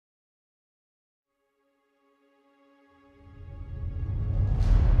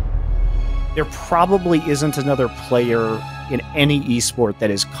there probably isn't another player in any esport that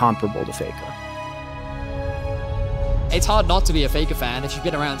is comparable to Faker. It's hard not to be a Faker fan if you've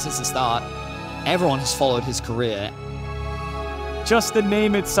been around since the start. Everyone has followed his career. Just the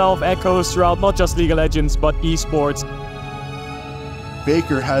name itself echoes throughout not just League of Legends, but esports.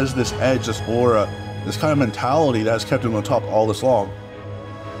 Faker has this edge, this aura, this kind of mentality that has kept him on top all this long.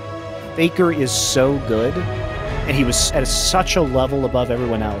 Faker is so good, and he was at such a level above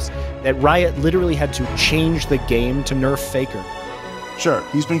everyone else, that Riot literally had to change the game to nerf Faker. Sure,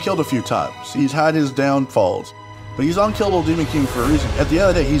 he's been killed a few times. He's had his downfalls. But he's unkillable Demon King for a reason. At the end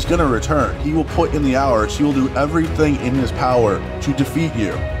of the day, he's going to return. He will put in the hours. He will do everything in his power to defeat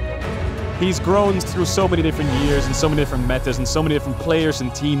you. He's grown through so many different years and so many different metas and so many different players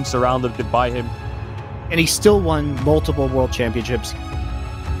and teams surrounded by him. And he still won multiple world championships.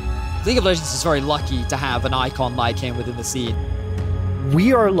 League of Legends is very lucky to have an icon like him within the scene.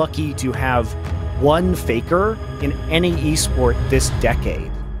 We are lucky to have one Faker in any esport this decade.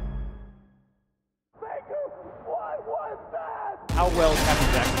 How well is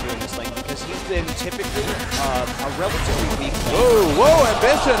Captain Jackson doing this lane? Because he's been typically a relatively weak lane. Whoa,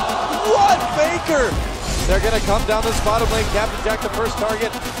 ambition! What Faker? They're going to come down this bottom lane. Captain Jack the first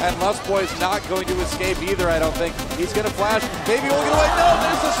target, and Lustboy's not going to escape either, I don't think. He's going to flash. Maybe we'll get away. No,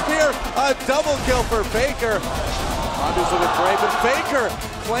 there's a spear. A double kill for Faker. Mondu's looking great, but Faker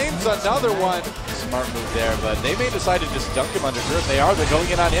claims another one. Smart move there, but they may decide to just dunk him under turret. They're going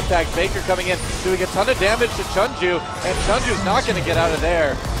in on impact. Faker coming in, doing a ton of damage to Chunju, and Chunju's not going to get out of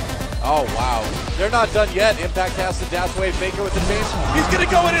there. Oh, wow. They're not done yet. Impact has to dash away. Faker with the chains. He's going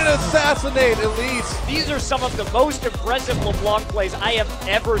to go in and assassinate Elise. These are some of the most impressive LeBlanc plays I have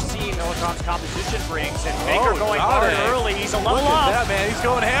ever seen Millicom's composition brings, and Faker going hard early. He's a level Look off. at that, man. He's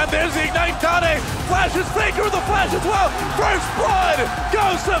going ham. There's the Ignite Tane. Flashes Faker with a flash as well. First blood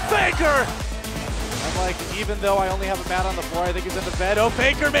goes to Faker. I'm like, even though I only have a man on the floor, I think he's in the bed. Oh,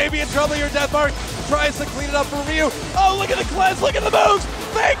 Faker may be in trouble here. Deathmark tries to clean it up for Ryu. Oh, look at the cleanse. Look at the moves.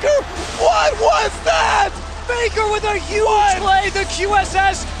 Faker, what was that? Faker with a huge play, the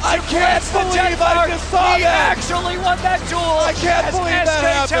QSS. I can't believe I just saw he that. actually won that duel. I can't believe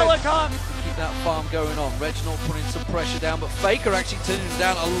that SK happened. Telecom. Keep that farm going on. Reginald putting some pressure down, but Faker actually turning him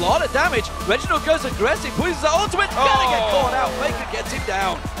down a lot of damage. Reginald goes aggressive, pushes that ultimate, gonna get caught out. Faker gets him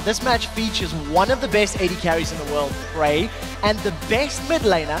down. This match features one of the best AD carries in the world, Rave, and the best mid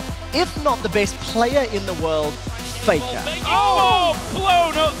laner, if not the best player in the world, Faker. Oh,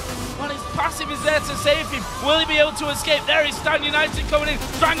 blown up. Well, his passive is there to save him. Will he be able to escape? There is Stan United coming in.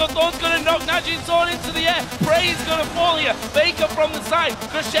 Stranglethorn's going to knock Najin's sword into the air. Prey is going to fall here. Faker from the side.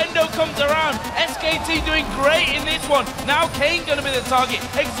 Crescendo comes around. SKT doing great in this one. Now Kane going to be the target.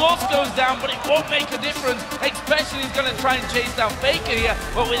 Exhaust goes down, but it won't make a difference. Especially he's going to try and chase down Faker here.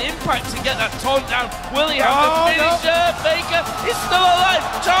 But with impact to get that taunt down, will he have the finisher? No. Faker is still alive.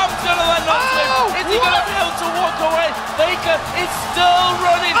 Charm's going to land on him. Is he going to be able to walk away? Faker is still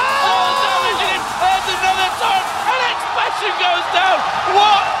running. Damaging him. There's another taunt. And Expression goes down.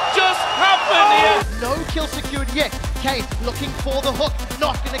 What just happened here? No kill secured yet. Kane looking for the hook,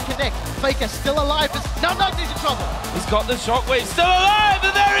 not going to connect. Faker still alive. Now Night's in trouble. He's got the shockwave still alive,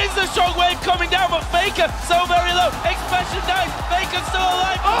 and there is the shockwave coming down, but Faker so very low. Expression dies. Faker still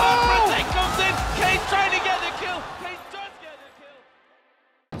alive. Protect comes in. Kane trying to get the kill. Kane does get the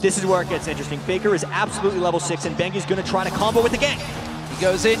kill. This is where it gets interesting. Faker is absolutely level 6, and Bengi's going to try to combo with the gang.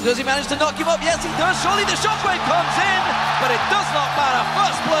 Goes in, does he manage to knock him up? Yes, he does. Surely the shockwave comes in, but it does not matter.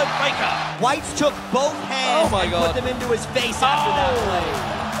 First blood, Faker. Whites took both hands and put them into his face after that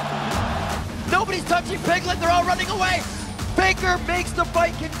play. Nobody's touching Piglet, they're all running away. Faker makes the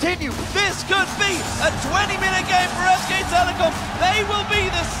fight continue. This could be a 20-minute game for SK Telecom. They will be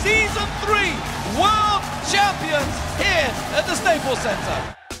the Season 3 World Champions here at the Staples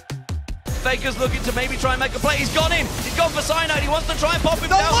Center. Faker's looking to maybe try and make a play. He's gone in. He's gone for Cyanide. He wants to try and pop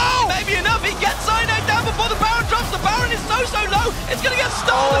him down. Maybe enough. He gets Cyanide down before the Baron drops. The Baron is so low. It's going to get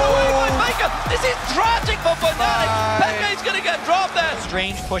stolen away by Faker. This is tragic for Fnatic. Pepe's going to get dropped there.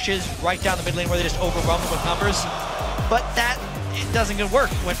 Strange pushes right down the mid lane where they just overrun them with numbers. But that, it doesn't work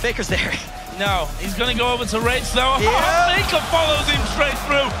when Faker's there. No, he's going to go over to Rage though. Yeah. Faker follows him straight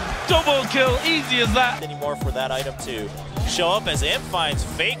through. Double kill, easy as that. Anymore for that item to show up as Imp finds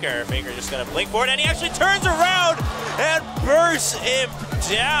Faker. Faker just gonna blink for it, and he actually turns around and bursts Imp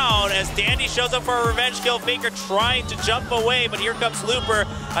down as Dandy shows up for a revenge kill. Faker trying to jump away, but here comes Looper.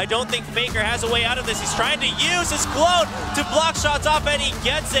 I don't think Faker has a way out of this. He's trying to use his clone to block shots off, and he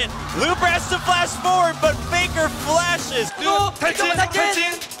gets it. Looper has to flash forward, but Faker flashes.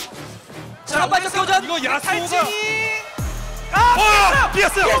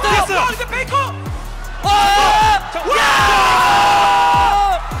 Yes, and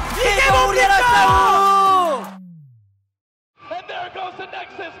there goes the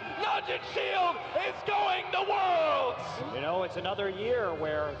Nexus. Logic Shield is going the world. You know, it's another year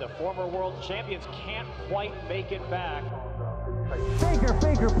where the former world champions can't quite make it back. Faker,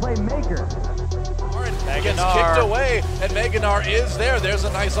 playmaker. Gets kicked away, and Meganar is there. There's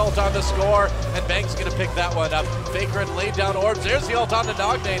a nice ult on the score, and Bang's gonna pick that one up. Faker had laid down orbs. There's the ult on the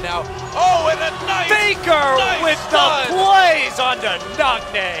Nagne now. Oh, and a nice Faker with the plays onto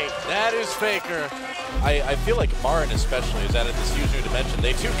Nagne. That is Faker. I feel like Marin especially is added this huge new dimension.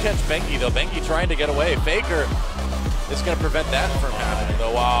 They do catch Bengi though. Bengi trying to get away. Faker is going to prevent that from happening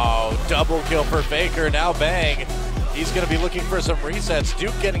though. Wow, double kill for Faker. Now Bang. He's going to be looking for some resets.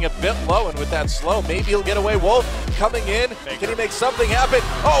 Duke getting a bit low, and with that slow, maybe he'll get away. Wolf coming in. Faker. Can he make something happen?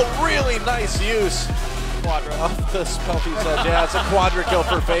 Oh, really nice use. Quadra off the spell he said. Yeah, it's a quadra kill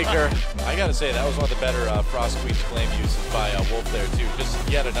for Faker. I gotta say, that was one of the better Frost Queen's Flame uses by Wolf there too. Just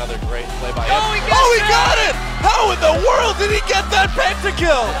yet another great play by him. Oh, he got it! How in the world did he get that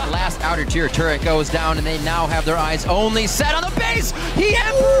pentakill? Last outer tier turret goes down, and they now have their eyes only set on the base. He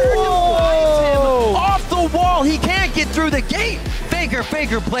Emperor blinds him off the wall. He can't get through the gate. Faker,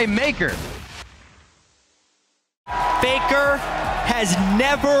 playmaker. Faker has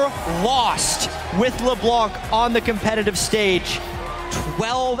never lost with LeBlanc on the competitive stage.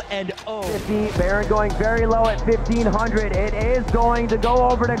 12-0. 50, Baron going very low at 1500. It is going to go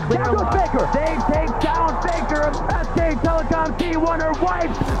over to clear. Faker. They take down Faker of SK Telecom T1 are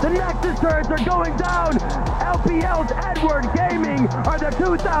wiped. The Nexus turrets are going down. LPL's Edward Gaming are the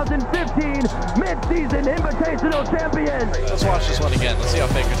 2015 mid-season invitational champions. Let's watch this one again. Let's see how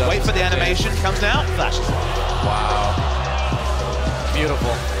Faker does. Wait for the animation. Comes down. Flashes. Wow.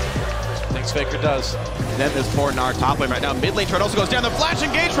 Beautiful. Thinks Faker does. Then this poor Gnar top lane right now. Mid lane turret also goes down. The flash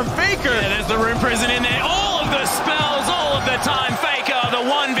engage from Faker. Yeah, there's the Rune Prison in there. All of the spells, all of the time. Faker, the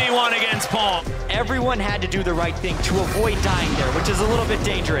 1v1 against Paul. Everyone had to do the right thing to avoid dying there, which is a little bit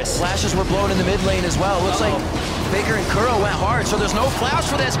dangerous. Flashes were blown in the mid lane as well. Looks like Faker and Kuro went hard, so there's no flash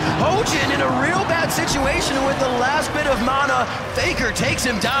for this. Hojin in a real bad situation with the last bit of mana. Faker takes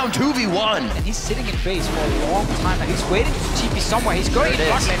him down 2v1. And he's sitting in base for a long time now. He's waiting for TP somewhere. He's going to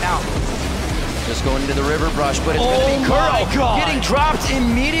bot lane now. Just going into the river brush, but it's going to be Kuro getting dropped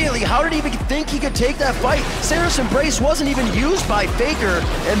immediately. How did he even think he could take that fight? Sarah's Embrace wasn't even used by Faker,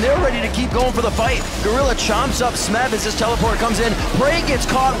 and they're ready to keep going for the fight. Gorilla chomps up Smeb as his teleport comes in. Bray gets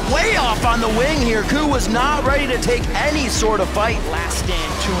caught way off on the wing here. Ku was not ready to take any sort of fight. Last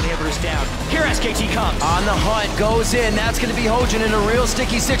stand, 2 inhibitors down. Here SKT comes. On the hunt, goes in. That's going to be Hojin in a real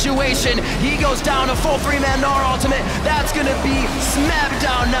sticky situation. He goes down a full 3-man Gnar ultimate. That's going to be Smeb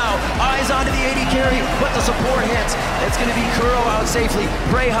down now. Eyes onto the 80 carry, but the support hits. It's going to be Kuro out safely.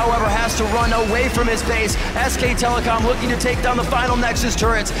 Bray, however, has to run away from his base. SK Telecom looking to take down the final Nexus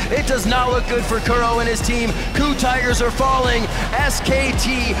turrets. It does not look good for Kuro and his team. Ku Tigers are falling.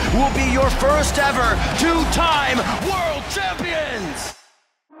 SKT will be your first ever 2-time world champions.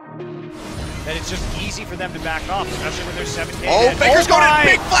 That it's just easy for them to back off, especially when they're 17. Oh, Faker's going in,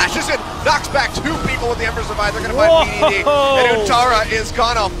 big flashes and knocks back 2 people with the Embers of Fire. They're going to find BDD, and Utara is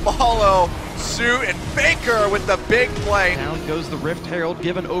going to follow suit, and Faker with the big play. Down goes the Rift Herald,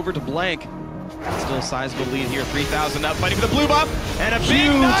 given over to Blank. Still a sizable lead here, 3,000 up, fighting for the blue buff, and a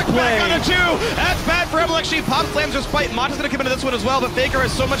big knockback on the 2. That's bad for Rebel. Actually, Pop slams just fight. Montage's gonna come into this one as well, but Faker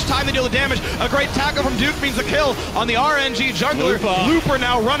has so much time to deal the damage. A great tackle from Duke means a kill on the RNG jungler. Looper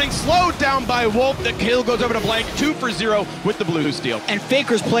now running, slowed down by Wolf. The kill goes over to Blank, 2 for 0 with the blue steal. And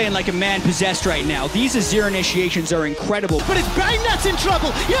Faker's playing like a man possessed right now. These Azir initiations are incredible. But it's Bang that's in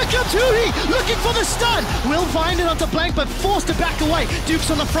trouble. Here comes Ooyy, looking for the stun. Will find it onto Blank, but forced to back away. Duke's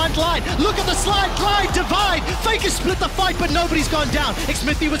on the front line. Look at the slide, glide, divide. Faker split the fight, but nobody's gone down.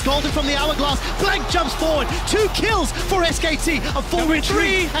 Xmithy was golden from the hourglass. Blank jumps forward. 2 kills for SKT. A full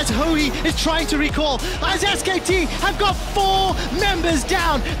retreat as Ooyy is trying to recall. As SKT have got 4 members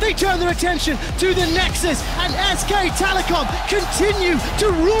down, they turn their attention to the Nexus, and SK Telecom continue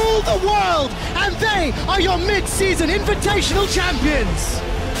to rule the world, and they are your mid-season invitational champions.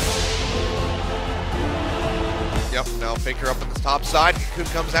 Yep, now Faker up on the top side. Cocoon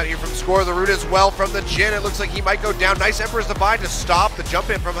comes out here from Score the Root as well from the Jhin. It looks like he might go down. Nice Emperor's Divide to stop the jump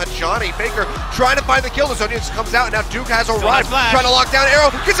in from Hajani. Faker trying to find the kill. The Zodiacs comes out, and now Duke has arrived. Trying to lock down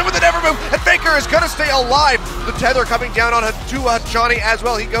Arrow. Gets him with the never move, and Faker is going to stay alive. The tether coming down on to Hajani as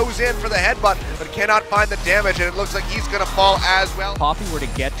well. He goes in for the headbutt, but cannot find the damage, and it looks like he's going to fall as well. Poppy were to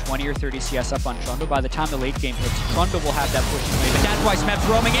get 20 or 30 CS up on Trundle, by the time the late game hits, Trundle will have that pushing wave. And that's why Smeb's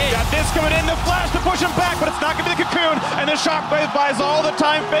roaming in. Got this coming in, the flash to push him back, but it's not going to be the Cocoon, and the Shockwave buys all the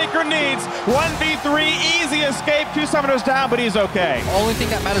time Faker needs. 1v3, easy escape. 2 summoners down, but he's okay. Only thing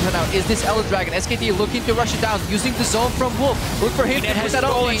that matters right now is this Elder Dragon. SKT looking to rush it down, using the zone from Wolf. Look for him to put that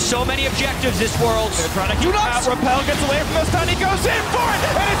stolen so many objectives this world. They're trying to keep out. Repel gets away from the stun. He goes in for it,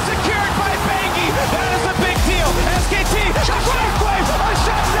 and it's secured by Bangy. That is a big deal. SKT, Shockwave, a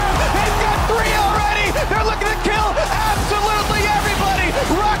shutdown. They've got 3 already. They're looking to kill absolutely everybody.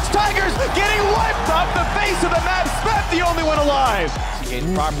 Rocks Tigers getting wiped off the face of the map. Smeb the only one alive.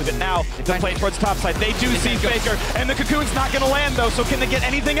 Properly, but now they're playing towards top side. They do see Faker, and the Cocoon's not going to land though, so can they get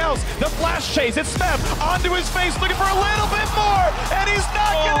anything else? The flash chase, it's Smeb onto his face, looking for a little bit more, and he's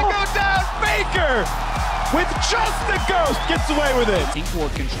not going to go down. Faker, with just the ghost, gets away with it. Think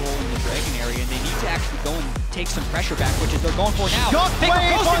ward control in the Dragon area, and they need to actually go and take some pressure back, which is they're going for now.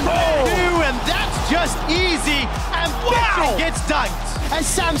 Shockwave on 2, and that's just easy, and Victor gets dunked. As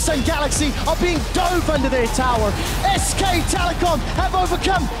Samsung Galaxy are being dove under their tower. SK Telecom have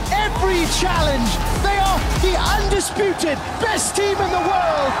overcome every challenge. They are the undisputed best team in the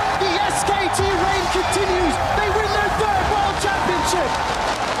world. The SKT reign continues. They win their 3rd World Championship.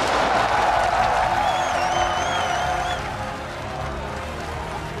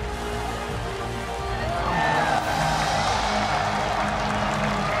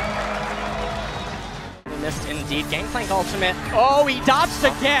 Indeed, Gangplank ultimate. Oh, he dodged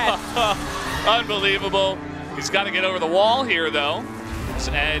again. Unbelievable. He's got to get over the wall here, though. His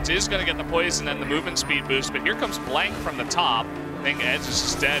Edge is going to get the poison and the movement speed boost, but here comes Blank from the top. I think Edge is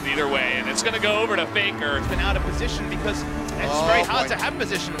just dead either way, and it's going to go over to Faker. Been out of position because it's very hard to have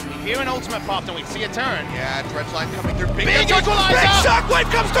position. We hear an ultimate popped and we see a turn. Yeah, Dredgeline coming through. Big equalizer! Big Shockwave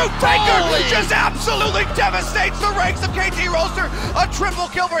comes through. Faker just absolutely devastates the ranks of KT Roaster. A triple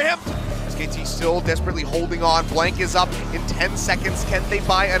kill for him. SKT still desperately holding on. Blank is up in 10 seconds. Can they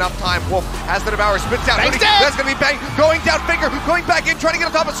buy enough time? Wolf has the Devourer, spits out. That's going to be Bang. Going down, Faker going back in, trying to get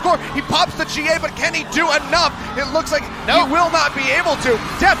on top of the score. He pops the GA, but can he do enough? It looks like he will not be able to.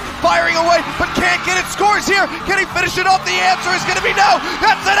 Def firing away, but can't get it. Scores here. Can he finish it off? The answer is going to be no.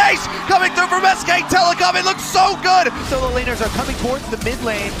 That's an ace coming through from SK Telecom. It looks so good. Solo laners are coming towards the mid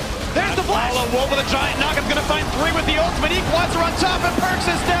lane. There's the flash! Wolf with a giant knock. It's going to find 3 with the ultimate. Equalizer on top, and Perks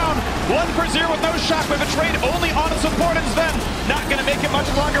is down. 1 for 0 with no Shockwave. A trade only on a support, and Sven not going to make it much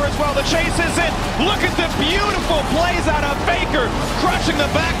longer as well. The chase is in. Look at the beautiful plays out of Faker, crushing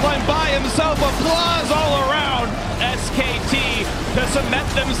the backline by himself. Applause all around. SKT to cement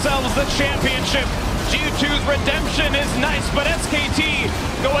themselves the championship. G2's redemption is nice, but SKT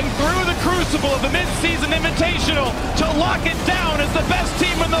going through the crucible of the mid-season invitational to lock it down as the best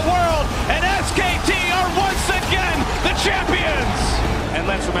team in the world, and SKT are once again the champions! And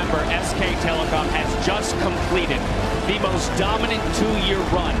let's remember, SK Telecom has just completed the most dominant 2-year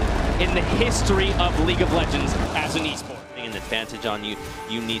run in the history of League of Legends as an esport. An advantage on you,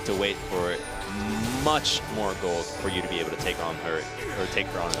 you need to wait for much more gold for you to be able to take on her, or take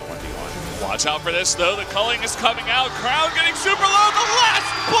her on in a 1v1. Watch out for this, though. The culling is coming out. Crown getting super low. The last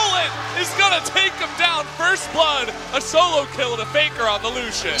bullet is going to take him down. First blood, a solo kill to Faker on the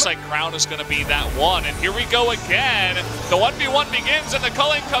Lucian. Looks like Crown is going to be that one, and here we go again. The 1v1 begins, and the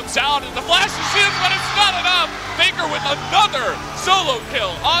culling comes out, and the flash is in, but it's not enough. Faker with another solo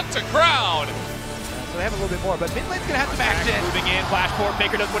kill onto Crown. So they have a little bit more, but mid lane's gonna have to back in. Moving in, flash forward.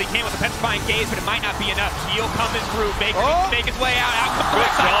 Faker does what he can with a petrifying gaze, but it might not be enough. Heal coming through. Faker needs to make his way out. Out comes the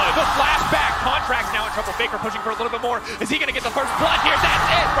backside. The flashback. Contract's now in trouble. Faker pushing for a little bit more. Is he gonna get the first blood here? That's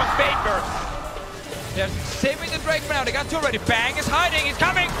it from Faker. They're saving the Drake for now. They got 2 already. Bang is hiding. He's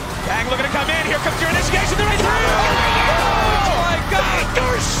coming. Bang looking to come in. Here comes your initiation. They're right through. Oh my God.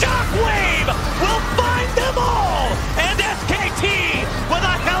 Faker's Shockwave will find them all. And SKT with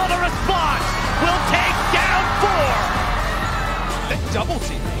a hell of a response will take down 4. Double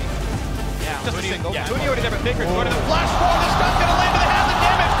team. Yeah, just a single. Yeah. Tuni already there, but Faker's going to the flash ball. The stun's going to land, but they have the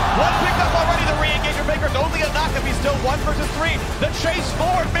damage. 1 picked up already. The re-engage of Faker's only a knock if he's still 1 versus 3. The chase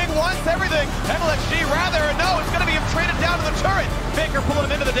forward. Big wants everything. MLXG rather. No, it's going to be him traded down to the turret. Faker pulling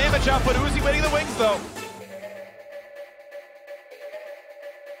him into the damage output. Ooyy waiting the wings though.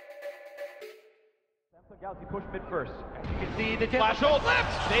 Galaxy push mid first. As you can see, the flash hold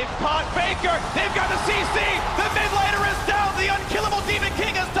left. They've caught Faker. They've got the CC. The mid laner is down. The unkillable Demon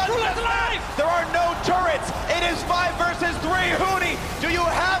King has done his life. There are no turrets. It is 5 versus 3. Huni, do you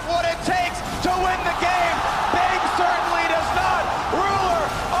have what it takes to win the game? Big certainly does not. Ruler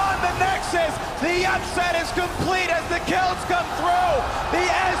on the Nexus. The upset is complete as the kills come through. The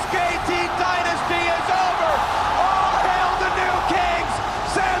SKT dynasty is over. All hail the new kings.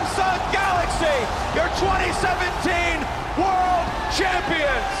 Samsung Galaxy, your 2017 World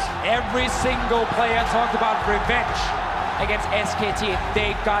Champions! Every single player talked about revenge against SKT.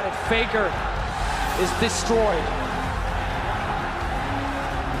 They got it. Faker is destroyed.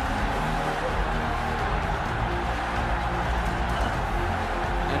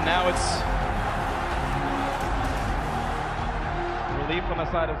 And now it's relief on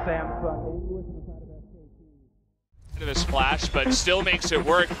the side of Samsung. Into this flash, but still makes it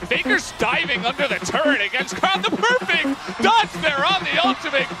work. Faker's diving under the turret against Crown. The perfect dodge there on the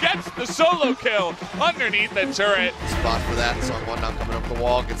ultimate. Gets the solo kill underneath the turret. Spot for that. Song 1 now coming up the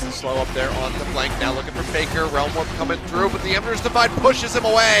wall. Gets the slow up there on the flank. Now looking for Faker. Realm Warp coming through, but the Emperor's Divide pushes him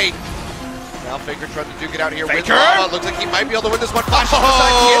away. Now Faker trying to duke it out here with Lava. Looks like he might be able to win this one. Flash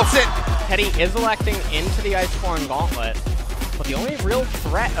he hits it. Teddy is electing into the Iceborne Gauntlet, but the only real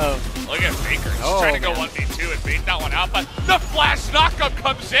threat of... Look at Faker, he's trying to go 1v2 and bait that one out, but the flash knockup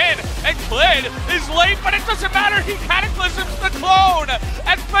comes in, and Clid is late, but it doesn't matter, he cataclysms the clone,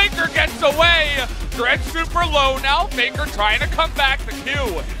 and Faker gets away. Dread super low now, Faker trying to come back, the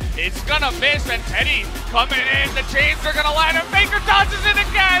Q is gonna miss, and Teddy coming in, the chains are gonna land, and Faker dodges it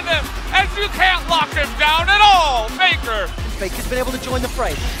again, as you can't lock him down at all, Faker. Faker's been able to join the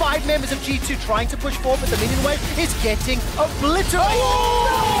fray. 5 members of G2 trying to push forward, but the minion wave is getting obliterated.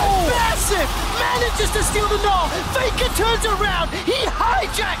 Oh! Massive! Manages to steal the Gnaw. Faker turns around. He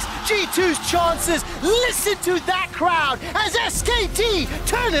hijacks G2's chances. Listen to that crowd as SKT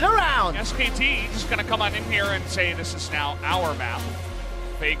turn it around. SKT just gonna come on in here and say this is now our map.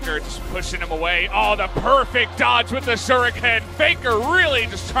 Faker just pushing him away. Oh, the perfect dodge with the Shuriken. Faker really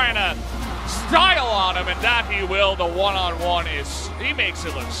just trying to style on him, and that he will. The one-on-one he makes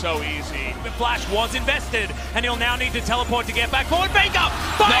it look so easy. The flash was invested, and he'll now need to teleport to get back forward. Faker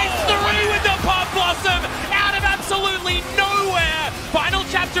finds through with the Pop Blossom out of absolutely nowhere. Final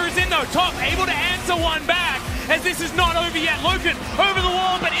chapter is in though. Top able to answer one back, as this is not over yet. Logan over the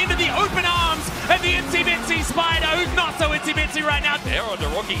wall, but into the open arms of the itsy-bitsy Spider, who's not so itsy-bitsy right now. There on the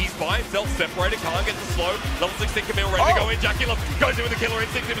Rocky, he's by himself, separated, can't get the slow. Level 16 Camille ready to go in. Jackie Love goes in with the killer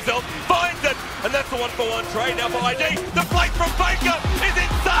instinct himself, finds it, and that's the 1-for-1 trade now for IG. The flank from Faker is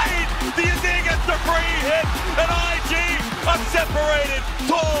insane! The Azir gets the free hit, and IG are separated,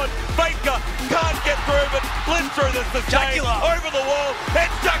 torn. Faker can't get through, but blitz through the sustain, over the wall,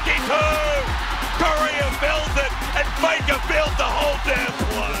 it's Jackie 2! Korea fills it, and Faker fills the whole damn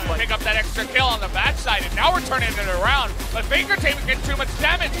play. Pick up that extra kill on the backside, and now we're turning it around. But Faker taking too much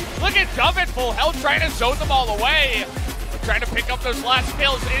damage. Look at Dove at full health, trying to zone them all away. Trying to pick up those last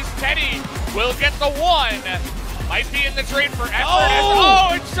kills is Teddy. Will get the one. Might be in the trade for effort.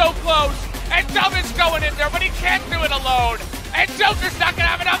 Oh, it's so close. And Dove is going in there, but he can't do it alone. And Joker's not gonna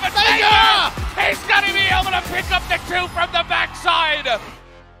have enough. And Faker! He's gonna be able to pick up the 2 from the backside.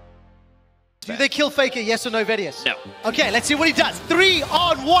 Do they kill Faker, yes or no, Vedius? No. Okay, let's see what he does.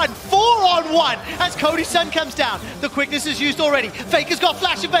 3-on-1, 4-on-1 as Cody's Sun comes down. The quickness is used already. Faker's got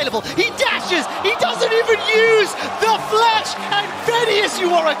flash available. He dashes. He doesn't even use the flash. And Vedius, you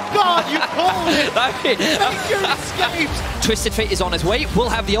are a god. You called it. Faker escapes. Twisted Fate is on his way. We'll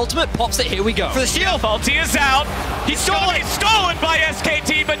have the ultimate. Pops it. Here we go. For the shield. Ulti is out. He's stolen by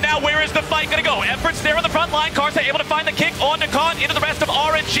SKT, but now where is the fight going to go? Efforts there on the front line. Karsa able to find the kick onto Khan, into the rest of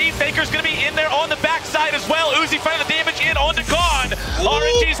RNG. Faker's going to be in there on the backside as well. Uzi finding the damage in onto Khan.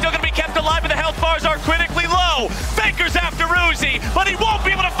 RNG is still going to be kept alive, but the health bars are critically low. Faker's after Uzi, but he won't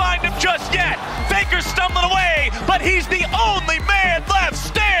be able to find him just yet. Faker's stumbling away, but he's the only man left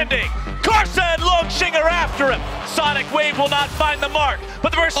standing. Karsa and Longxing are after him. Sonic Wave will not find the mark,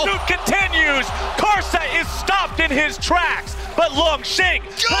 but the pursuit continues. Karsa is stopped in his tracks, but Longxing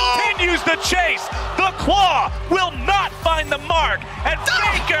continues the chase. The Claw will not find the mark, and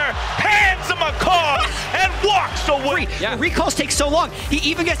Faker hands him a card and walks away. The recalls take so long. He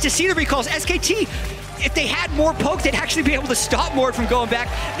even gets to see the recalls. SKT, if they had more poke, they'd actually be able to stop Mord from going back.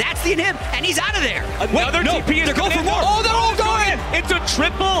 That's the him, and he's out of there. Another TP is they're going for more. Oh, they're all going! It's a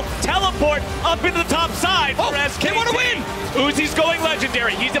triple teleport up into the top side for SKT. They want to win! Uzi's going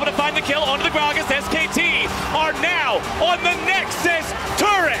legendary. He's able to find the kill onto the Gragas. SKT are now on the Nexus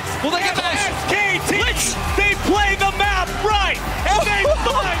turrets. Well, they got SKT, they play the map right, and they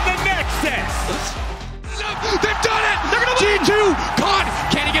find the Nexus. They've done it! They're gonna G2! Khan,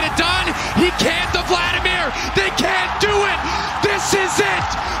 can he get it done? He can't, the Vladimir! They can't do it! This is it!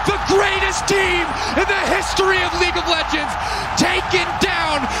 The greatest team in the history of League of Legends, taken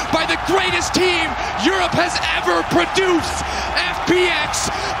down by the greatest team Europe has ever produced! FPX,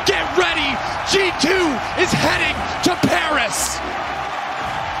 get ready! G2 is heading to Paris!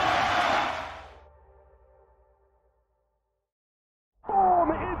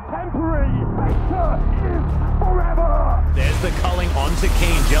 Form is temporary, Factor is forever! There's the culling on onto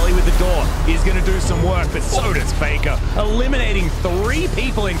Keen. Jelly with the door is going to do some work, but so does Faker. Eliminating 3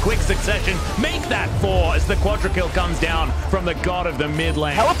 people in quick succession. Make that 4 as the quadra kill comes down from the god of the mid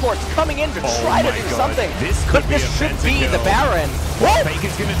lane. Teleport's coming in to try to do something. This but this should be the Baron.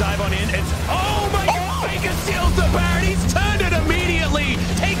 Faker's going to dive on in. Oh my god! Faker steals the Baron. He's turned it immediately.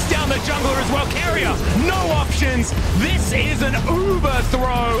 Takes down the jungler as well. Carrier, no options. This is an uber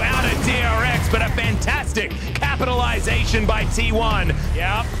throw out of DRX, but a fantastic capitalization by T1.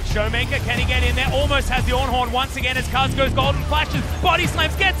 Yeah, Showmaker, can he get in there? Almost has the Ornhorn once again as Cuz goes golden flashes, body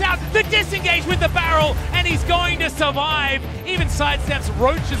slams, gets out, the disengage with the barrel, and he's going to survive. Even sidesteps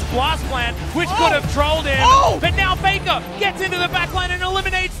Roach's blast plan, which could have trolled him. But now Faker gets into the backline and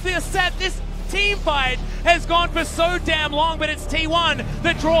eliminates the set. This team fight has gone for so damn long, but it's T1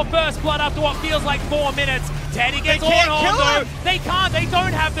 that draw first blood after what feels like 4 minutes. Teddy gets Ornhorn though. They can't, they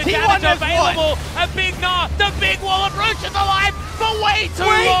don't have the damage available. A big gnaw, the big wall of Roach is alive for way too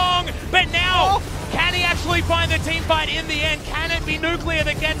long. But now, can he actually find the team fight in the end? Can it be Nuclear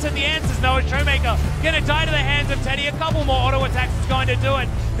that gets him? The answer's no. It's Showmaker gonna die to the hands of Teddy. A couple more auto attacks is going to do it.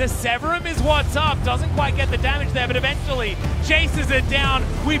 The Severum is what's up. Doesn't quite get the damage there, but eventually chases it down.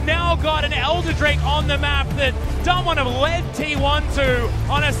 We've now got an Elder Drake on the map that someone have led T1 to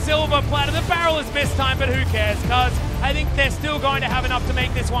on a silver platter. The barrel is missed time, but who cares? Because I think they're still going to have enough to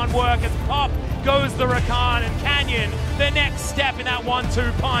make this one work as Hopp goes the Rakan and Canyon, the next step in that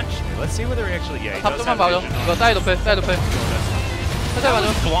 1-2 punch. Let's see whether he actually, he does Hopp have vision. That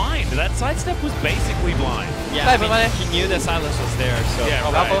was blind. That sidestep was basically blind. Yeah, I mean, he knew the silence was there, so yeah,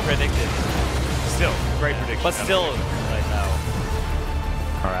 probably predicted. Still, great prediction. But still, like now.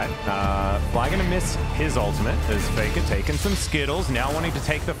 All right, Fly gonna miss his ultimate as Faker taking some Skittles, now wanting to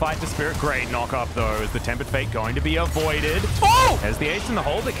take the fight to Spirit. Great knock up though, as the Tempered Fate going to be avoided. As the ace in the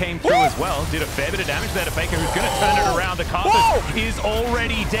hole that came through as well, did a fair bit of damage there to Faker, who's gonna turn it around. The Carthus is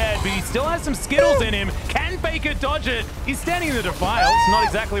already dead, but he still has some Skittles in him. Can Faker dodge it? He's standing in the Defile. It's not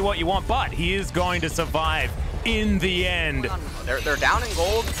exactly what you want, but he is going to survive in the end. They're down in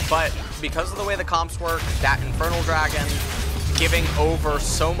gold, but because of the way the comps work, that Infernal Dragon giving over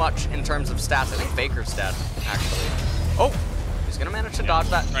so much in terms of stats. I think Faker's dead, actually. Oh, he's gonna manage to dodge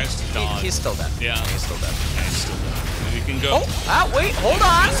that. He's still dead. Yeah. He's still dead. Yeah, he's still dead. You can go. Wait, hold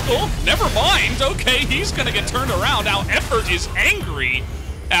on. That's cool. Never mind. Okay, he's gonna get turned around. Now Effort is angry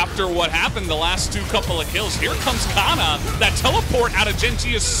after what happened the last couple of kills. Here comes Kana. That teleport out of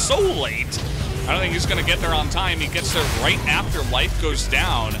Genji is so late. I don't think he's gonna get there on time. He gets there right after life goes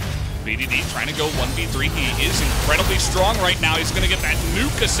down. BDD trying to go 1v3. He is incredibly strong right now. He's going to get that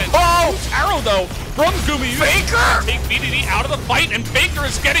nuke ascent. Arrow, though, from Gumi. Faker! Take BDD out of the fight, and Faker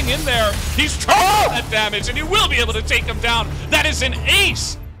is getting in there. He's trying that damage, and he will be able to take him down. That is an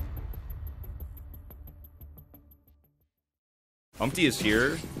ace. Humpty is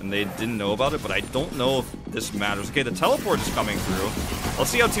here, and they didn't know about it, but I don't know if this matters. Okay, the teleport is coming through.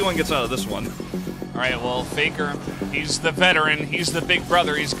 Let's see how T1 gets out of this one. All right, well, Faker, he's the veteran. He's the big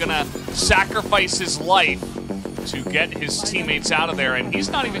brother. He's going to sacrifice his life to get his teammates out of there, and he's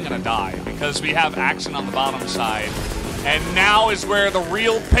not even going to die because we have action on the bottom side. And now is where the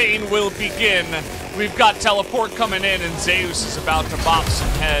real pain will begin. We've got teleport coming in, and Zeus is about to bop some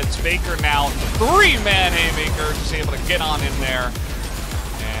heads. Faker now, 3-man haymaker, just able to get on in there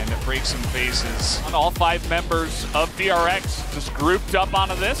and break some faces. All 5 members of DRX just grouped up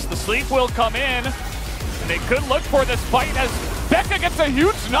onto this. The sleep will come in, and they could look for this fight as Becca gets a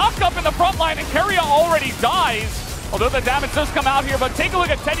huge knock-up in the front line, and Keria already dies. Although the damage does come out here, but take a look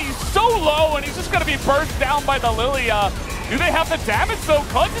at Teddy. He's so low, and he's just going to be burst down by the Lilia. Do they have the damage, though?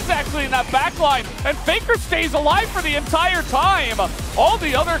 Cuz is actually in that backline, and Faker stays alive for the entire time. All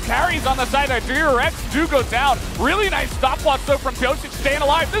the other carries on the side of DRX do go down. Really nice stopwatch, though, from Pyosik staying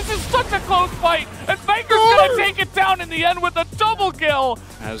alive. This is such a close fight, and Faker's going to take it down in the end with a double kill.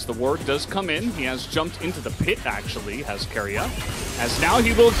 As the ward does come in, he has jumped into the pit, actually, has Keria. As now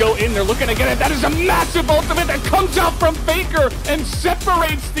he will go in, they're looking to get it. That is a massive ultimate that comes out from Faker and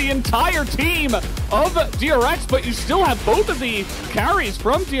separates the entire team of DRX, but you still have both of the carries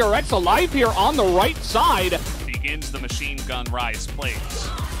from DRX alive here on the right side. Begins the machine gun rise plays.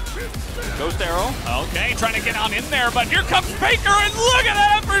 Ghost arrow. Okay, trying to get on in there, but here comes Faker, and look at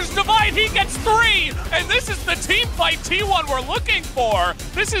that Emperor's Divide. He gets 3, and this is the team fight T1 we're looking for.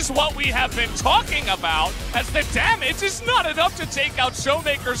 This is what we have been talking about, as the damage is not enough to take out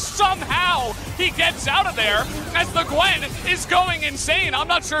Showmaker. Somehow he gets out of there, as the Gwen is going insane. I'm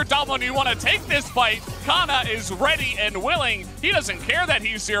not sure, Domlin, you want to take this fight. Kana is ready and willing. He doesn't care that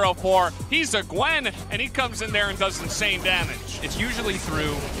he's 0-4. He's a Gwen, and he comes in there and does insane damage. It's usually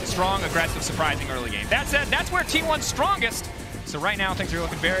through strong, aggressive, surprising early game. That said, that's where T1's strongest. So right now things are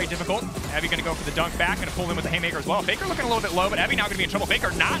looking very difficult. Evie going to go for the dunk back, going to pull in with the haymaker as well. Faker looking a little bit low, but Evie now going to be in trouble. Faker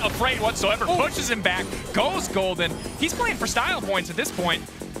not afraid whatsoever, pushes him back, goes golden. He's playing for style points at this point.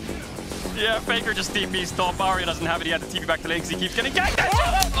 Yeah, Faker just TP's top power. He doesn't have it. He had to TP back to lane because he keeps getting ganked.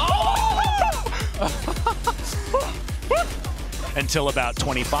 Until about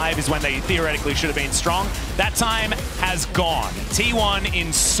 25 is when they theoretically should have been strong. That time has gone. T1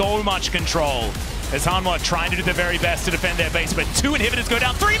 in so much control as Hanwha trying to do their very best to defend their base, but 2 inhibitors go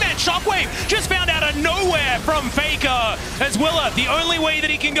down. 3-man Shockwave just found out of nowhere from Faker as Willa. The only way that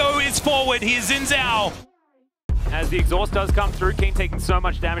he can go is forward. Here's Xin Zhao. As the exhaust does come through, Keen taking so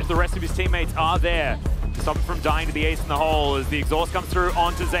much damage, the rest of his teammates are there to stop him from dying to the ace in the hole as the exhaust comes through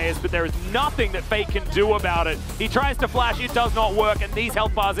onto Zayas, but there is nothing that Fake can do about it. He tries to flash, it does not work, and these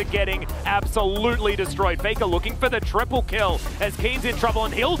health bars are getting absolutely destroyed. Faker looking for the triple kill as Keen's in trouble,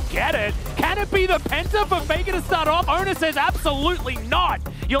 and he'll get it. Can it be the Penta for Faker to start off? Owner says absolutely not.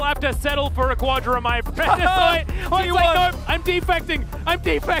 You'll have to settle for a Quadra, my friend. Wait, no, I'm defecting. I'm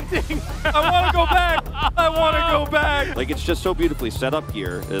defecting. I want to go back. I want to go back. Like, it's just so beautifully set up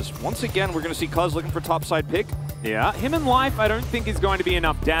here. Is once again, we're going to see Cuz looking for topside pick. Yeah, him and Life I don't think is going to be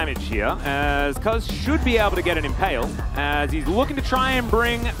enough damage here, as Cuz should be able to get an Impale, as he's looking to try and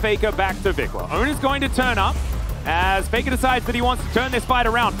bring Faker back to Vikla. Owner's going to turn up, as Faker decides that he wants to turn this fight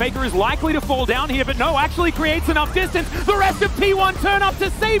around. Faker is likely to fall down here, but no, actually creates enough distance. The rest of T1 turn up to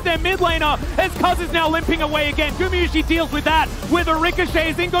save their mid laner, as Cuz is now limping away again. Gumayushi deals with that, with a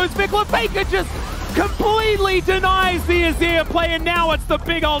ricochets, in goes Vikla. Faker just completely denies the Azir play, and now it's the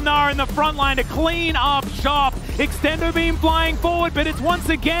big old Gnar in the front line to clean up shop. Extendo beam flying forward, but it's once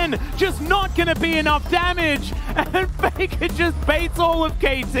again just not going to be enough damage, and Faker just baits all of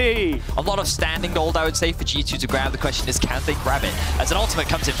KT. A lot of standing gold, I would say, for G2 to grab. The question is, can they grab it? As an ultimate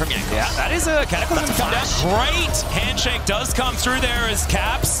comes in from Jankos. Yeah, that is a Cataclysm come down. Great handshake does come through there as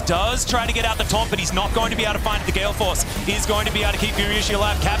Caps does try to get out the taunt, but he's not going to be able to find the Gale Force. He's going to be able to keep Gumayushi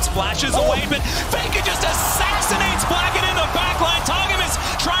alive. Caps flashes away, but Faker just assassinates Blacken in the backline. Targum is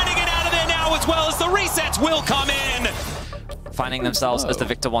trying to get out of there now as well, as the resets will come in. Finding themselves as the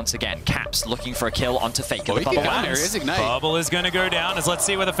victor once again. Caps looking for a kill onto Faker. The bubble is Ignite. Bubble is going to go down, as let's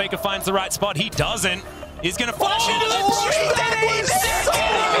see whether Faker finds the right spot. He doesn't. He's going to flash into the tree.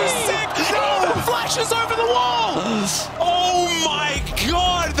 Flashes over the wall. Oh my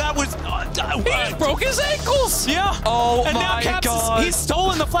god, that was... he broke his ankles. Yeah. Oh and my now Caps god. He's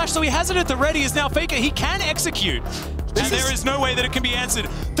stolen the flash, so he has it at the ready. Is now Faker. He can execute. And there is no way that it can be answered.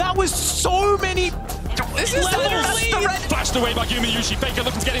 That was so many... This is literally flashed away by Gumayushi. Faker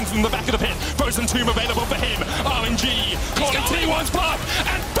looking to get in from the back of the pit. Frozen Tomb available for him. RNG calling T1's bluff,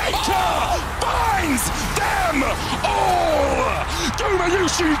 and Faker finds them all.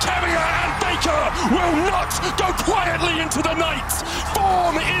 Gumayushi, Carrier, and Faker will not go quietly into the night.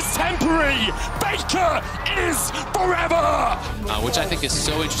 Form is temporary. Faker is forever. Which I think is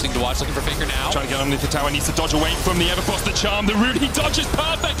so interesting to watch. Looking for Faker now. Trying to get underneath the tower. Needs to dodge away from the Everfrost, the charm, the root. He dodges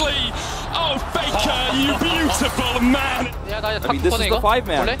perfectly. Oh, Faker, you beautiful man. I mean, this is the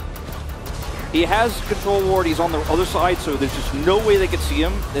 5-man. He has control ward. He's on the other side, so there's just no way they could see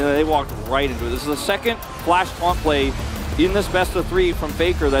him. They walked right into it. This is the second flash taunt play in this best of 3 from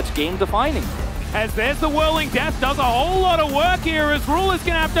Faker that's game defining. As there's the Whirling Death, does a whole lot of work here, as Rule is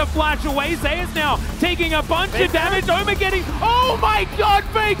going to have to flash away. Zayas now taking a bunch of damage. Oma getting... Oh my god,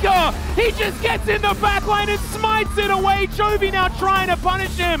 Faker! He just gets in the backline and smites it away. Chovy now trying to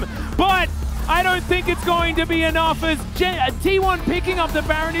punish him, but I don't think it's going to be enough, as T1 picking up the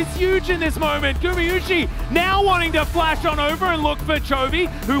Baron is huge in this moment. Gumayushi now wanting to flash on over and look for Chovy,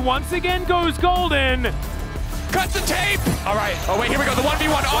 who once again goes golden. Cuts the tape! Alright, oh wait, here we go, the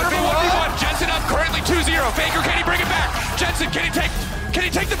 1v1, honorable 1v1, Jensen up, currently 2-0, Faker, can he bring it back? Jensen, can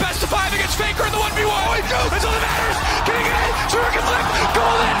he take the best of 5 against Faker in the 1v1? Oh, he goes! That's all that matters! Can he get it? Shuriken flip,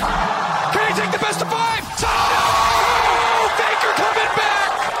 golden! Can he take the best of 5? No! Faker coming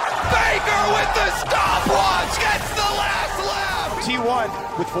back! Faker with the stopwatch gets the last lap! T1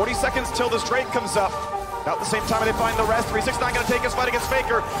 with 40 seconds till this Drake comes up. About the same time they find the rest. 369 going to take his fight against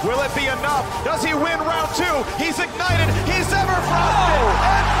Faker. Will it be enough? Does he win round 2? He's ignited. He's Everfrosted.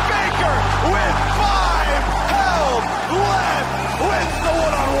 And Faker with 5 health left wins the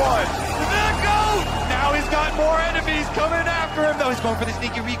one-on-one. The GOAT! Now he's got more enemies coming after him, though. He's going for the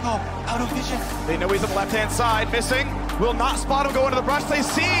sneaky recall. Out of vision. They know he's on the left-hand side. Missing. Will not spot him go into the brush. They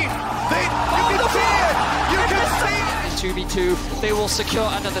see. You can see it. You can see it. 2v2. They will secure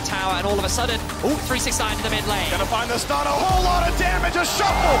another tower, and all of a sudden, ooh, 369 in the mid lane. Gonna find the stun, a whole lot of damage. A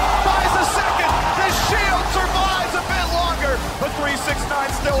shuffle buys a second. The shield survives a bit longer, but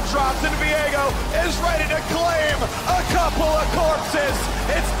 369 still drops, and Viego is ready to claim a couple of corpses.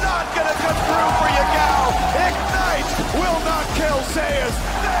 It's not gonna come through for Yagao. Ignite will not kill Zeus.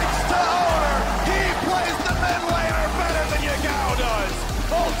 Thanks to Owner, he plays the mid laner better than Yagao does.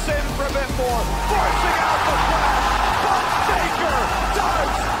 Bolts in for a bit more, forcing out the flash, but Faker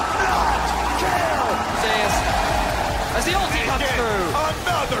does not care. Zeus, as the ulti comes through.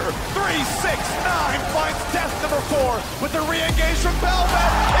 Another 369 finds death number 4, but the re-engage from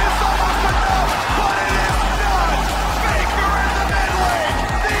Belvet is almost enough, but it is not. Faker in the mid lane,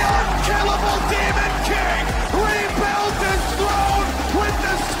 the unkillable Demon King rebuilds his throne with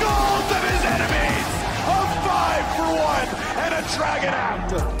the skulls of his enemies. A 5 for 1 and a Dragon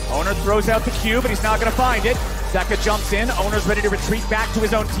Act. Owner throws out the cube, and he's not going to find it. Zeka jumps in. Owner's ready to retreat back to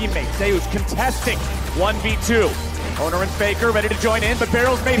his own teammate. Zeus contesting 1v2. Owner and Faker ready to join in, but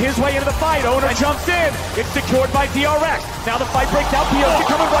Barrel's made his way into the fight. Owner jumps in. It's secured by DRX. Now the fight breaks out. POC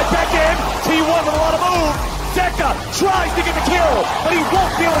coming right back in. T1 with a lot of move. Zeka tries to get the kill, but he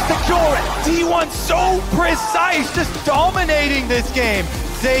won't be able to secure it. T1 so precise, just dominating this game.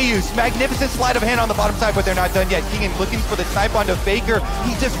 Zeus, magnificent sleight of hand on the bottom side, but they're not done yet. Keegan looking for the snipe onto Faker.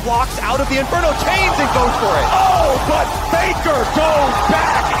 He just walks out of the Inferno chains and goes for it. Oh, but Faker goes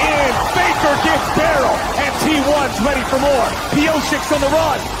back in. Faker gets Barrel, and T1's ready for more. P06 on the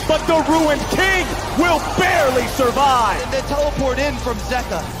run, but the Ruined King will barely survive. And the teleport in from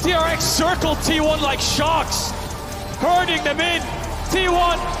Zeka. DRX circled T1 like sharks, herding them in.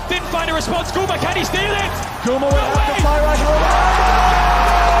 T1 didn't find a response. Guma, can he steal it? Guma will have to fly right here.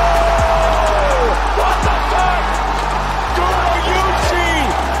 What the fuck? Guma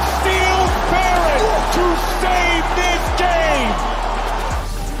steals Baron to save this game.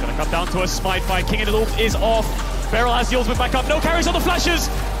 Gonna come down to a smite fight. King in the loop is off. Barrel has heals with back up. No carries on the flashes.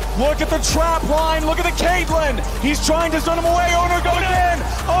 Look at the trap line. Look at the Caitlyn. He's trying to stun him away. Owner goes in.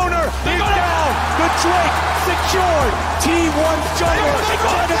 Owner is down. The Drake secured. T1's jungler.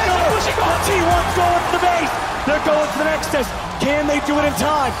 T1's going for the base. They're going for the Nexus. Can they do it in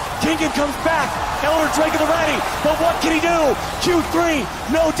time? Kingen comes back. Elder Drake at the ready. But what can he do? Q3.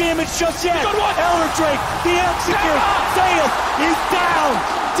 No damage just yet. Elder Drake. The execute. Zeus is down.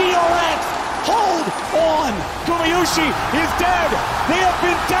 DRX. Hold on! Gumayushi is dead! They have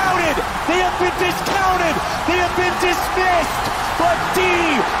been doubted! They have been discounted! They have been dismissed! But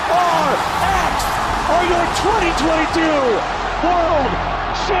DRX are your 2022 World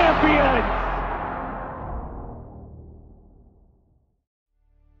Champions!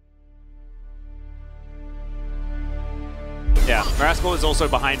 Yeah, Rascal is also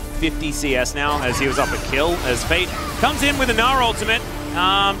behind 50 CS now as he was up a kill as Fate comes in with a Nara ultimate.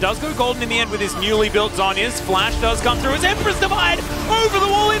 Does go golden in the end with his newly built Zhonya's. Flash does come through as Empress Divide over the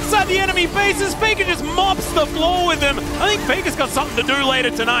wall inside the enemy bases. Faker just mops the floor with him. I think Faker's got something to do later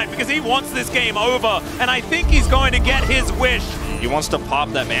tonight because he wants this game over, and I think he's going to get his wish. He wants to pop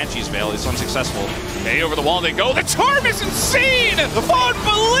that Banshee's Veil. It's unsuccessful. Hey, over the wall they go. The charm is insane!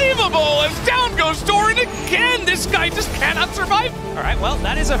 Unbelievable! As down goes Doran again! This guy just cannot survive! Alright, well,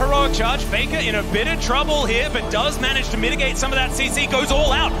 that is a heroic charge. Faker in a bit of trouble here, but does manage to mitigate some of that CC. Goes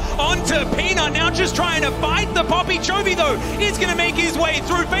all out onto Peanut, now just trying to fight the Poppy. Chovy, though, is going to make his way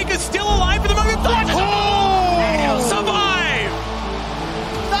through. Faker's still alive for the moment. He'll survive!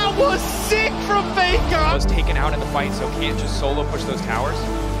 That was sick from Faker! Was taken out in the fight, so can't just solo push those towers.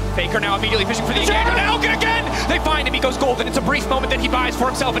 Faker now immediately fishing for the engager. Now again! They find him, he goes golden. It's a brief moment that he buys for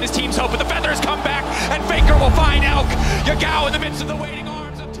himself and his team's hope, but the feathers come back, and Faker will find Elk. Yagao in the midst of the waiting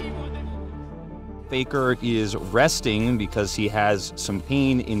arms of T1. Faker is resting because he has some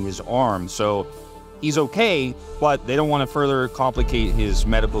pain in his arm, so he's okay, but they don't want to further complicate his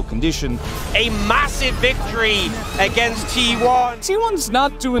medical condition. A massive victory against T1. T1's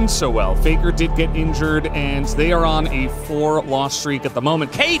not doing so well. Faker did get injured, and they are on a 4-loss streak at the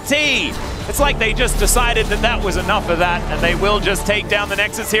moment. KT! It's like they just decided that that was enough of that, and they will just take down the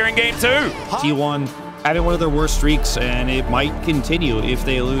Nexus here in Game 2. T1 having one of their worst streaks, and it might continue if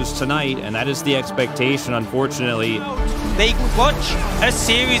they lose tonight, and that is the expectation, unfortunately. They clutch a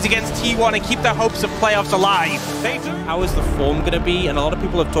series against T1 and keep their hopes of playoffs alive. How is the form going to be? And a lot of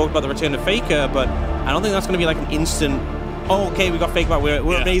people have talked about the return of Faker, but I don't think that's going to be like an instant, oh, okay, we got Faker back,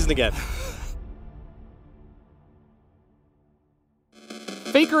 we're amazing again.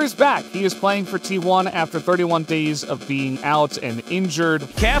 Faker is back. He is playing for T1 after 31 days of being out and injured.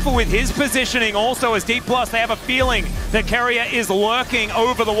 Careful with his positioning also as D+. They have a feeling that Keria is lurking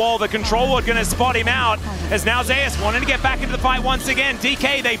over the wall. The control ward going to spot him out as now Zeus wanting to get back into the fight once again.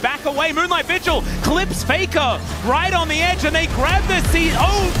 DK, they back away. Moonlight Vigil clips Faker right on the edge and they grab the seat.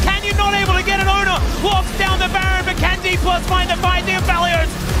 Oh, Canyon not able to get an owner. Locks down the Baron, but can D+ find the fight? The Infalios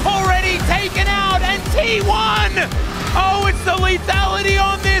already taken out and T1! Oh, it's the lethality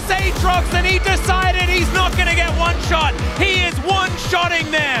on this Aatrox, and he decided he's not going to get one shot. He is one-shotting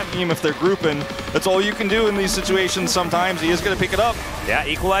them. If they're grouping, that's all you can do in these situations sometimes. He is going to pick it up. Yeah,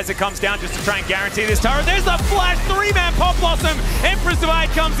 Equalizer comes down just to try and guarantee this turret. There's the flash, 3-man Pop Blossom. Empress Divide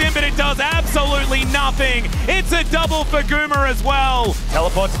comes in, but it does absolutely nothing. It's a double for Goomer as well.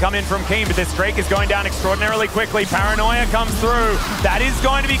 Teleports come in from Keen, but this Drake is going down extraordinarily quickly. Paranoia comes through. That is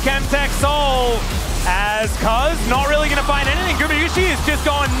going to be Chemtech Soul. As Cuz not really going to find anything. Gumayushi is just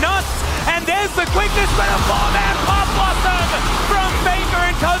going nuts. And there's the quickness, but a 4-man Pop Blossom from Faker,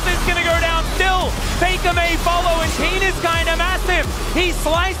 and Cuz is going to go down still. Faker may follow, and Keen is kind of massive. He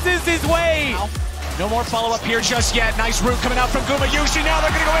slices his way. No more follow-up here just yet. Nice root coming out from Gumayushi. Now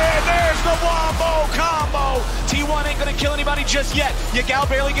they're going to go in. There's the wombo combo. T1 ain't going to kill anybody just yet. Yagal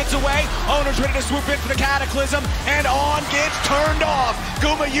barely gets away. Owner's ready to swoop in for the Cataclysm. And on gets turned off.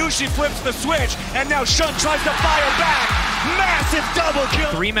 Gumayushi flips the switch. And now Shun tries to fire back. Massive double kill.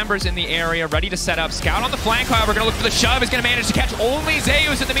 3 members in the area, ready to set up. Scout on the flank, however, going to look for the shove. Is going to manage to catch only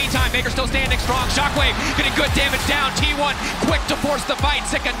Zeus in the meantime. Baker still standing strong. Shockwave getting good damage down. T1 quick to force the fight.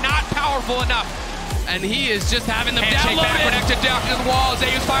 Sika not powerful enough. And he is just having them Handshake downloaded. back, connected down to the wall.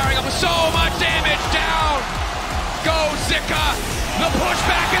 Zeus firing up with so much damage down. Go Zika. The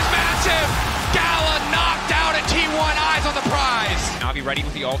pushback is massive. Gala knocked out at T1. Eyes on the prize. Navi ready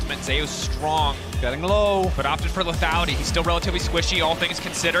with the ultimate. Zeus strong. Getting low, but opted for lethality. He's still relatively squishy, all things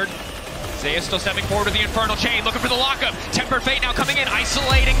considered. Zeus still stepping forward with the Infernal Chain, looking for the lockup. Tempered Fate now coming in,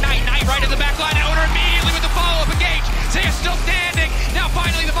 isolating Knight. Knight right in the back line, and Owner immediately with the follow-up engage. Zeus still standing. Now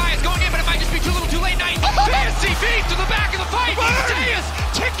finally the bias going in, but it might just be too little too late. Knight, VSCV to the back of the fight. Zeus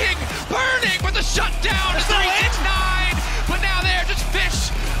ticking, burning with the shutdown. 369, but now they're just fish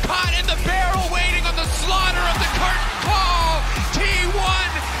caught in the barrel, waiting on the slaughter of the curtain call. T1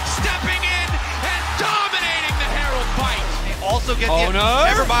 stepping in and dominating the Herald fight. Also get the...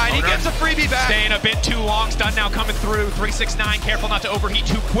 Never mind, he gets a freebie back. Staying a bit too long, stun now coming through. 369, careful not to overheat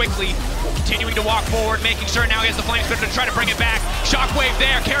too quickly. Continuing to walk forward, making sure now he has the flame spitter to try to bring it back. Shockwave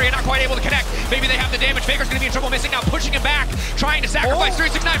there, Carrier not quite able to connect. Maybe they have the damage. Faker's gonna be in trouble missing now, pushing him back. Trying to sacrifice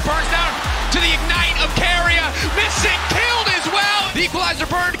 369, burns down to the ignite of Carrier. Missing, killed as well. The equalizer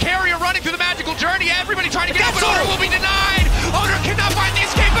burned, Carrier running through the magical journey. Everybody trying to get out, but Owner will be denied. Owner cannot find the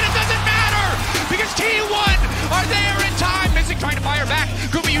escape, but it doesn't matter because T1 are there in time. Missing, trying to fire back.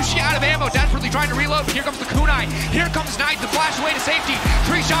 Gumayushi out of ammo, desperately trying to reload, but here comes the kunai. Here comes Knight, the flash away to safety.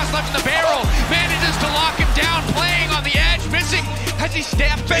 3 shots left in the barrel. Manages to lock him down, playing on the edge. Missing, has he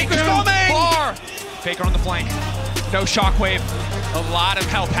stabbed Faker coming? Far. Faker on the flank. No shockwave. A lot of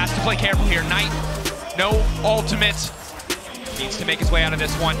help. Has to play careful here. Knight, no ultimate. Needs to make his way out of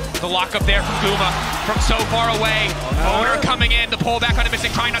this one. The lockup there from Guma from so far away. Owner coming in, the pullback on him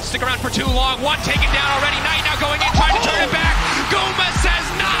missing, trying not to stick around for too long. One taken down already. Knight now going in, trying to turn it back. Guma says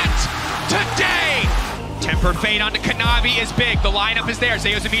not today. Tempered Fate onto Kanavi is big. The lineup is there.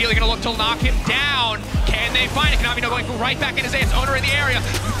 Zeus immediately going to look to knock him down. Can they find it? Kanavi now going right back into Zeus. Owner in the area.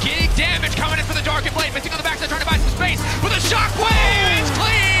 Getting damage coming in for the Darkened Blade. Missing on the backside, trying to buy some space. With a shockwave, it's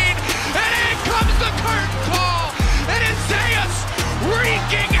clean. And in comes the curtain call. It is Zeus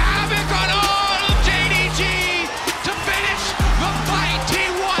wreaking havoc on all of JDG to finish the fight.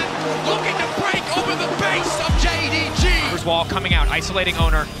 T1 looking to break over the base of JDG. Wall coming out, isolating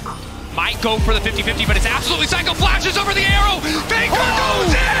Owner. Might go for the 50-50, but it's absolutely Psycho flashes over the arrow. Faker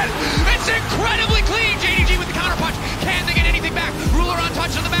goes in. It's incredibly clean. JDG with the counterpunch. Can they get anything back? Ruler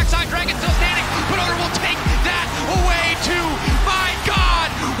untouched on the backside. Dragon still standing, but Owner will take that away too. My God,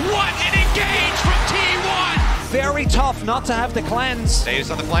 what an engage from T1. Very tough not to have the cleanse. Dave's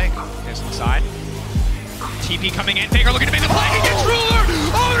on the flank. Dave's on the side. TP coming in. Faker looking to make the play against Ruler.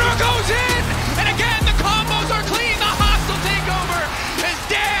 Owner goes in. And again, the combos are clean. The hostile takeover is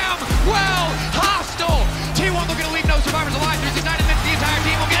damn well hostile. T1 looking to leave no survivors alive. 369 amidst the entire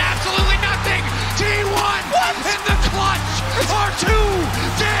team will get absolutely nothing. T1 in the clutch are too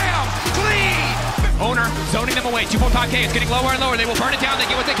damn clean. Owner zoning them away. 2.5K is getting lower and lower. They will burn it down. They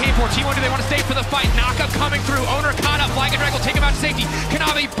get what they came for. T1, do they want to stay for the fight? Knockup coming through. Owner caught up. Flag and Drag will take him out to safety.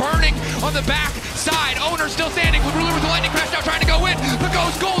 Kanavi burning on the back side. Owner still standing with Ruler with the lightning crash now trying to go in. But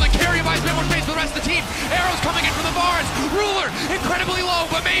goes golden. Carry buys a bit more space for the rest of the team. Arrows coming in from the bars. Ruler incredibly low.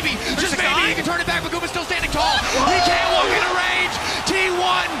 but maybe, just maybe, he can turn it back, but Guma's still standing tall. He can't walk into range.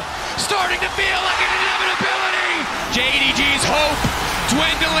 T1 starting to feel like an inevitability. JDG's hope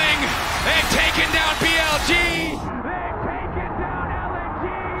dwindling and taking down BLG.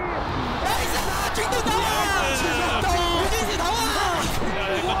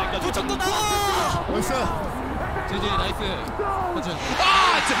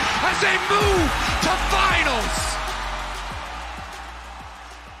 Odds as they move to finals.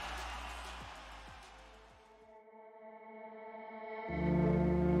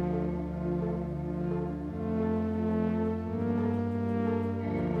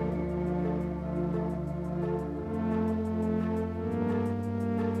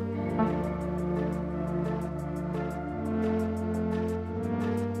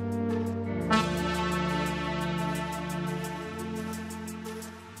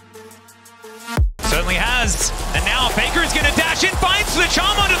 Certainly has. And now Faker is going to dash in, finds the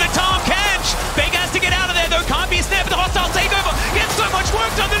charm onto the Tom Kench. Faker has to get out of there though, can't be snared for the hostile takeover. Gets so much work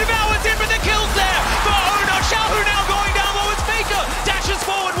done, the Devour's in for the kills there. For Ono, Xiaohu now going down low as Faker dashes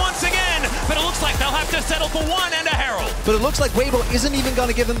forward once again. But it looks like they'll have to settle for one and a Herald. But it looks like Weibo isn't even going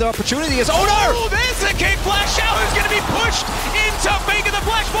to give them the opportunity as Ono! Oh, there's the kick flash. Xiaohu's going to be pushed into Faker. The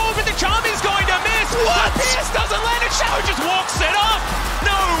flash forward, but the charm is going to miss. What? This doesn't land and Xiaohu just walks it off.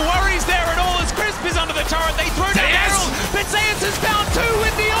 No worries there at all as Crisp is under the turret. They throw down Herald, but Zeus is bound too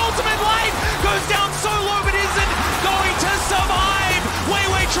with the ultimate light. Goes down so low, but isn't going to survive.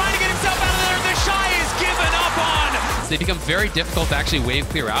 Weiwei trying to get himself out of there, and the Shy is given up on. They become very difficult to actually wave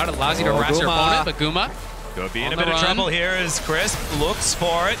clear out. It allows you to harass your opponent, but Guma could be in a bit of trouble here as Crisp looks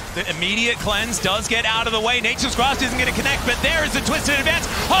for it. The immediate cleanse does get out of the way. Nature's Grasp isn't going to connect, but there is a twisted advance.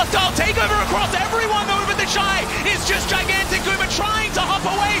 Hostile takeover across everyone though, but the Shy is just gigantic. Guma trying to hop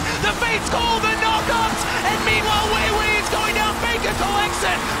away. The Fates call the knockups, and meanwhile Weiwei is going down. Faker collects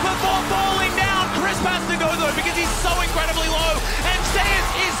it before falling down. Crisp has to go though because he's so incredibly low, and Zeus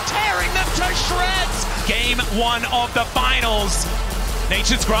is tearing them to shreds. Game 1 of the finals.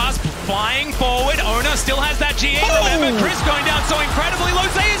 Nature's Grasp flying forward. Ona still has that GA. Remember, Chris going down so incredibly low.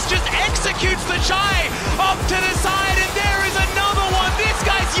 Zeus just executes the Shy up to the side, and there is another one. This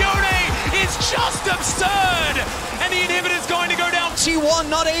guy's Yone is just absurd. And the inhibitor's going to go down.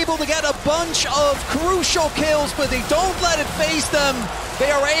 T1 not able to get a bunch of crucial kills, but they don't let it phase them. They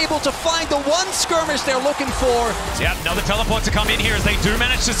are able to find the one skirmish they're looking for. Yeah, another teleport to come in here as they do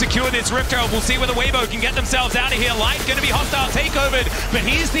manage to secure this Rift Herald. We'll see whether Weibo can get themselves out of here. Light going to be hostile takeovered, but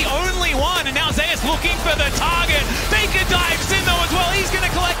he's the only one. And now Zeus looking for the target. Faker dives in though as well. He's going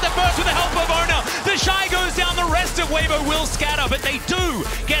to collect the first with the help of Ona. The Shy goes down. The rest of Weibo will scatter, but they do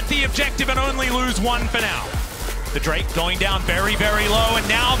get the objective and only lose one for now. The Drake going down very, very low, and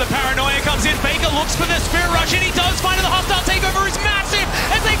now the paranoia comes in. Faker looks for the Spirit Rush, and he does find it. The hostile takeover is massive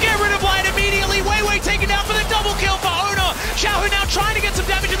as they get rid of Light immediately. Weiwei taken down for the double kill for Ona. Xiaohu now trying to get some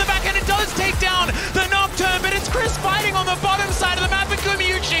damage in the back end. It does take down the Nocturne, but it's Chris fighting on the bottom side of the map, and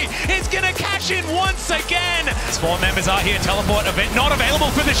Kumiyuchi is going to cash in once again. Four members are here. Teleport event not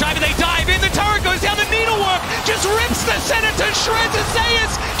available for the Shy, but they dive in. The turret goes down. The needlework just rips the center to shreds. And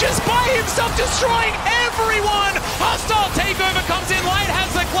Zeus just by himself destroying everyone. Hostile takeover comes in. Light has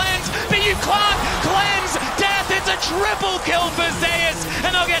the cleanse, but you can't cleanse death. It's a triple kill for Zeus,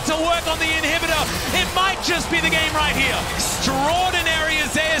 and they'll get to work on the inhibitor. It might just be the game right here. Extraordinary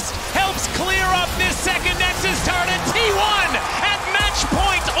as Zeus helps clear up this second Nexus turret, and T1 at match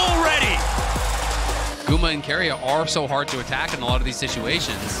point already. Guma and Keria are so hard to attack in a lot of these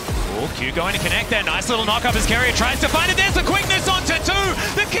situations. Oh, Q going to connect there. Nice little knock-up as Keria tries to find it. There's the quickness onto 2.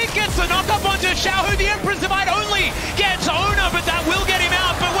 The kick gets the knock-up onto Xiaohu. The Emperor's Divide only gets Ona, but that will get him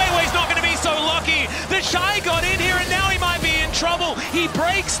out. But Weiwei's not going to be so lucky. The Shy got in here, and now he might be in trouble. He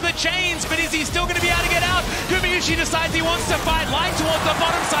breaks the chains, but is he still going to be able to get out? Kumiyuchi decides he wants to fight Light towards the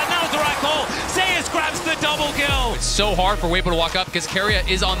bottom side. That was the right call. Zeus grabs the double kill. It's so hard for Weibo to walk up because Keria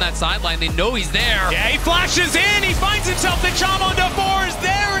is on that sideline. They know he's there. Yeah, he flashes in. He finds himself the charm onto 4.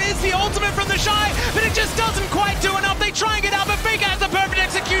 There it is, the ultimate from the Shy, but it just doesn't quite do enough. They try and get out, but Faker has the perfect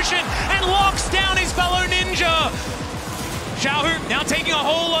execution and locks down his fellow ninja. Xiaohu now taking a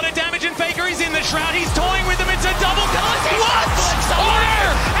whole lot of damage, and Faker is in the shroud. He's toying with him. It's a double kill. What? Order!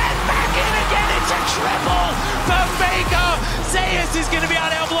 And back in again. It's a triple for Faker. Zeus is going to be able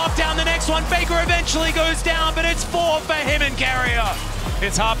to help lock down the next one. Faker eventually goes down, but it's 4 for him and Keria.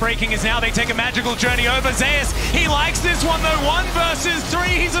 It's heartbreaking as now they take a magical journey over. Zeus, he likes this one though. 1 versus 3.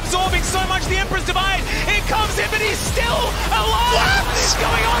 He's absorbing so much. The Emperor's Divide. It comes in, but he's still alive. What is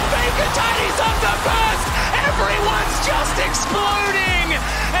going on? Faker tidies up the burst. Everyone's just exploding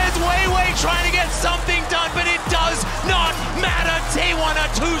as Weiwei trying to get something done, but it does not matter. T1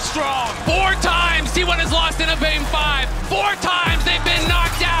 are too strong. 4 times T1 has lost in a game 5. 4 times they've been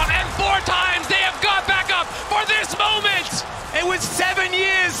knocked out, and 4 times they have got back up for this moment. It was 7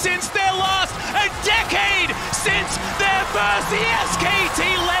 years since their last, a decade since their first. The SKT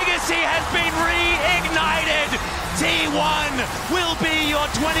legacy has been reignited. T1 will be your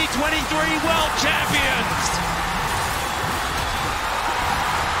 2023 World Champions.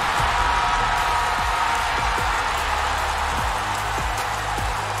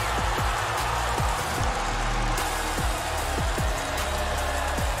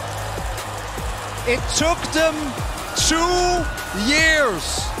 It took them 2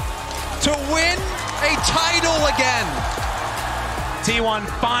 years to win a title again. T1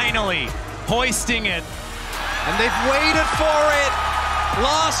 finally hoisting it. And they've waited for it.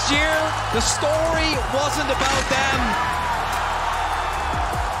 Last year, the story wasn't about them.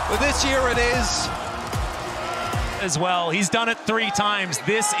 But this year it is. As well, he's done it 3 times.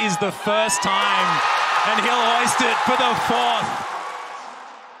 This is the first time, and he'll hoist it for the 4th.